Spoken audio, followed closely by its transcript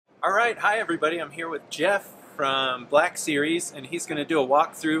All right, hi everybody. I'm here with Jeff from Black Series, and he's going to do a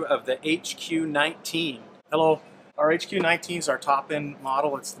walkthrough of the HQ19. Hello. Our HQ19 is our top-end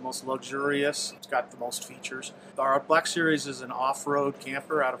model. It's the most luxurious. It's got the most features. Our Black Series is an off-road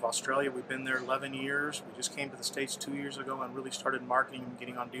camper out of Australia. We've been there 11 years. We just came to the States 2 years ago and really started marketing and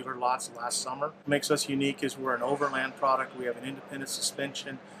getting on dealer lots last summer. What makes us unique is we're an overland product. We have an independent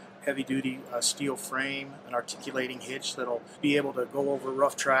suspension, heavy-duty steel frame, an articulating hitch that'll be able to go over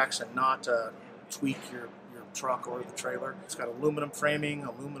rough tracks and not tweak your truck or the trailer. It's got aluminum framing,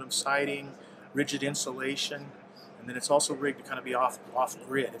 aluminum siding, rigid insulation, and then it's also rigged to kind of be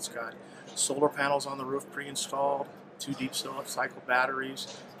off-grid. It's got solar panels on the roof pre-installed, 2 deep cycle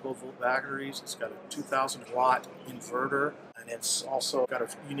batteries, 12-volt batteries. It's got a 2,000-watt inverter, and it's also got a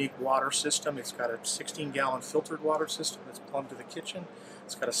unique water system. It's got a 16-gallon filtered water system that's plumbed to the kitchen.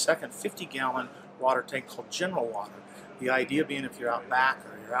 It's got a second 50-gallon water tank called General Water. The idea being if you're out back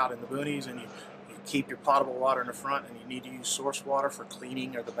or you're out in the boonies and you keep your potable water in the front and you need to use source water for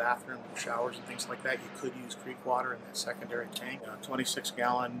cleaning or the bathroom or showers and things like that, you could use creek water in that secondary tank.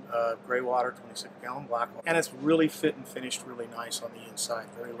 26-gallon gray water, 26-gallon black water. And it's really fit and finished really nice on the inside.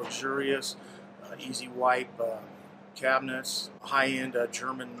 Very luxurious, easy wipe cabinets, high-end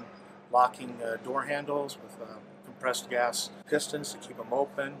German locking door handles with compressed gas pistons to keep them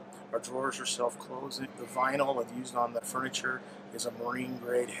open. Our drawers are self-closing. The vinyl that's used on the furniture is a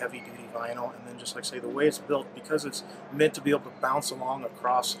marine-grade heavy-duty vinyl. And then just like I say, the way it's built, because it's meant to be able to bounce along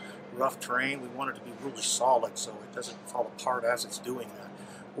across rough terrain, we want it to be really solid so it doesn't fall apart as it's doing that.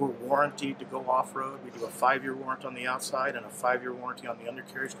 We're warranted to go off-road. We do a 5-year warranty on the outside and a 5-year warranty on the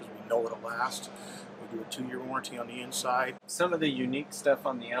undercarriage because we know it'll last. We do a 2-year warranty on the inside. Some of the unique stuff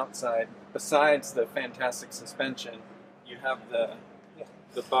on the outside, besides the fantastic suspension, you have the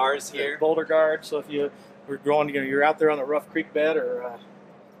bars here. Boulder guard, so if we're going, you're out there on a rough creek bed or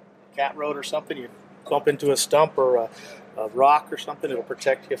cat road or something, you bump into a stump or a rock or something, it'll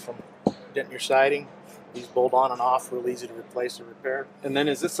protect you from denting your siding. These bolt on and off, real easy to replace or repair. And then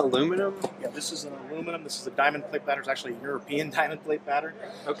is this aluminum? Yeah, this is an aluminum. This is a diamond plate pattern. It's actually a European diamond plate pattern.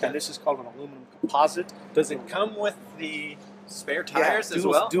 Okay. And this is called an aluminum composite. Does it come with the spare tires as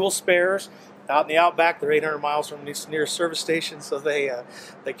well? Dual spares. Out in the outback, they're 800 miles from the nearest service station, so they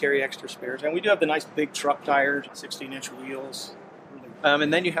carry extra spares. And we do have the nice big truck tires, 16-inch wheels.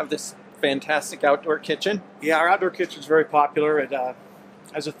 And then you have this fantastic outdoor kitchen. Yeah, our outdoor kitchen is very popular. It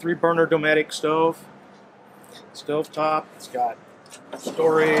has a 3-burner Dometic stove top. It's got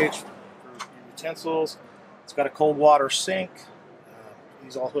storage for utensils. It's got a cold water sink.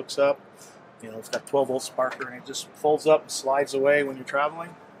 These all hooks up. It's got 12-volt sparker, and it just folds up and slides away when you're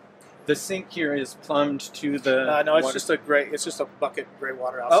traveling. The sink here is plumbed to the. No, it's just a bucket gray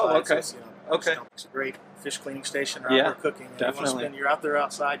water outside. Oh, okay. So Okay. It's a great fish cleaning station or outdoor cooking. Definitely. You're out there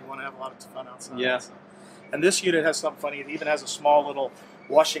outside. You want to have a lot of fun outside. Yeah. So. And this unit has something funny. It even has a small little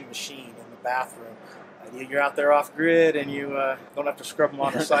washing machine in the bathroom. You're out there off grid, and you don't have to scrub them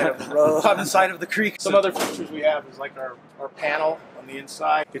on the side of the road, on the side of the creek. Some other features we have is like our panel on the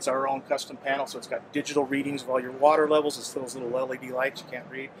inside. It's our own custom panel, so it's got digital readings of all your water levels. It's those little LED lights you can't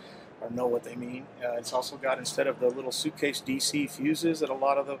read or know what they mean. It's also got, instead of the little suitcase DC fuses that a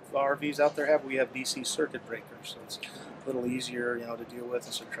lot of the RVs out there have, we have DC circuit breakers. So it's a little easier, to deal with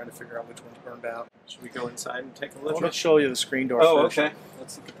instead of trying to figure out which one's burned out. Should we go inside and take a look? Let me show you the screen door first. Okay.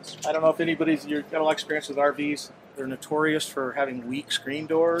 Let's look at this. I don't know if anybody's got a lot of experience with RVs. They're notorious for having weak screen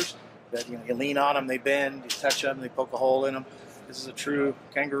doors. That you lean on them, they bend. You touch them, they poke a hole in them. This is a true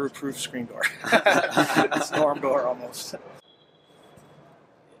kangaroo-proof screen door. It's a storm door almost.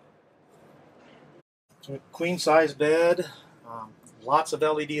 So a queen-size bed. Lots of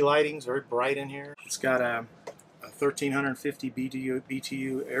LED lighting, very bright in here. It's got a 1350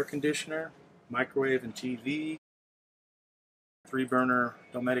 BTU air conditioner, microwave and TV. 3-burner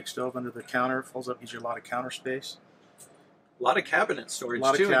Dometic stove under the counter. Folds up, gives you a lot of counter space. A lot of cabinet storage too. A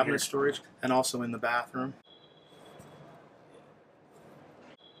lot of cabinet storage, and also in the bathroom.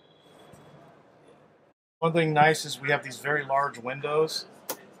 One thing nice is we have these very large windows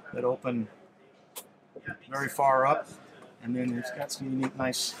that open very far up, and then it's got some unique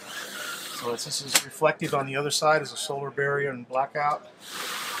nice. So this is reflective on the other side as a solar barrier and blackout,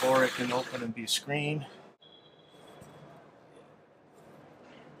 or it can open and be a screen.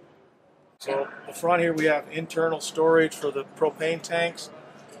 So the front here we have internal storage for the propane tanks.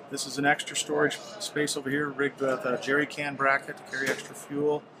 This is an extra storage space over here rigged with a jerry can bracket to carry extra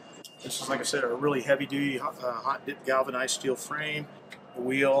fuel. This is, like I said, a really heavy-duty hot dip galvanized steel frame. The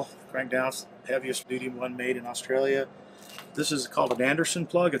wheel, crank down, heaviest duty one made in Australia. This is called an Anderson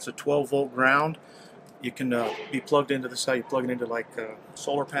plug. It's a 12-volt ground. You can be plugged into this. How you plug it into like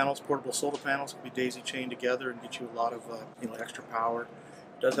solar panels, portable solar panels. Can be daisy chained together and get you a lot of extra power.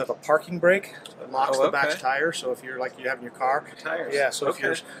 It does have a parking brake. It locks the back tire. So if you're like you have in your car, tires. Yeah. So if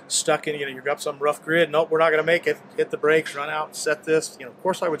you're stuck in, you've got some rough grid. Nope, we're not going to make it. Hit the brakes, run out, set this. Of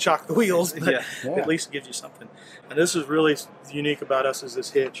course I would shock the wheels, but at least it gives you something. And this is really unique about us is this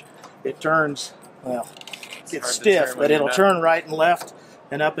hitch. It turns. Well, it's stiff, but it'll turn right and left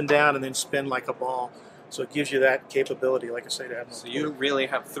and up and down, and then spin like a ball. So it gives you that capability, like I say, to have. So you really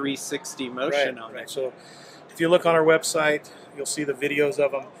have 360 motion on it. So if you look on our website, you'll see the videos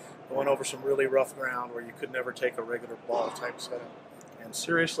of them going over some really rough ground where you could never take a regular ball type setup. And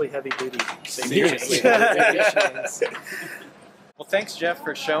seriously heavy duty. Seriously heavy duty. Well, thanks, Jeff,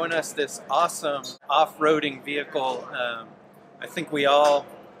 for showing us this awesome off-roading vehicle. I think we all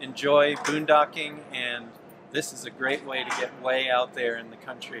enjoy boondocking, and this is a great way to get way out there in the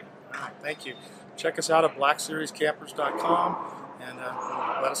country. All right, thank you. Check us out at blackseriescampers.com and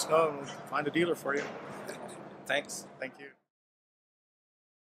let us know and we'll find a dealer for you. Thanks. Thank you.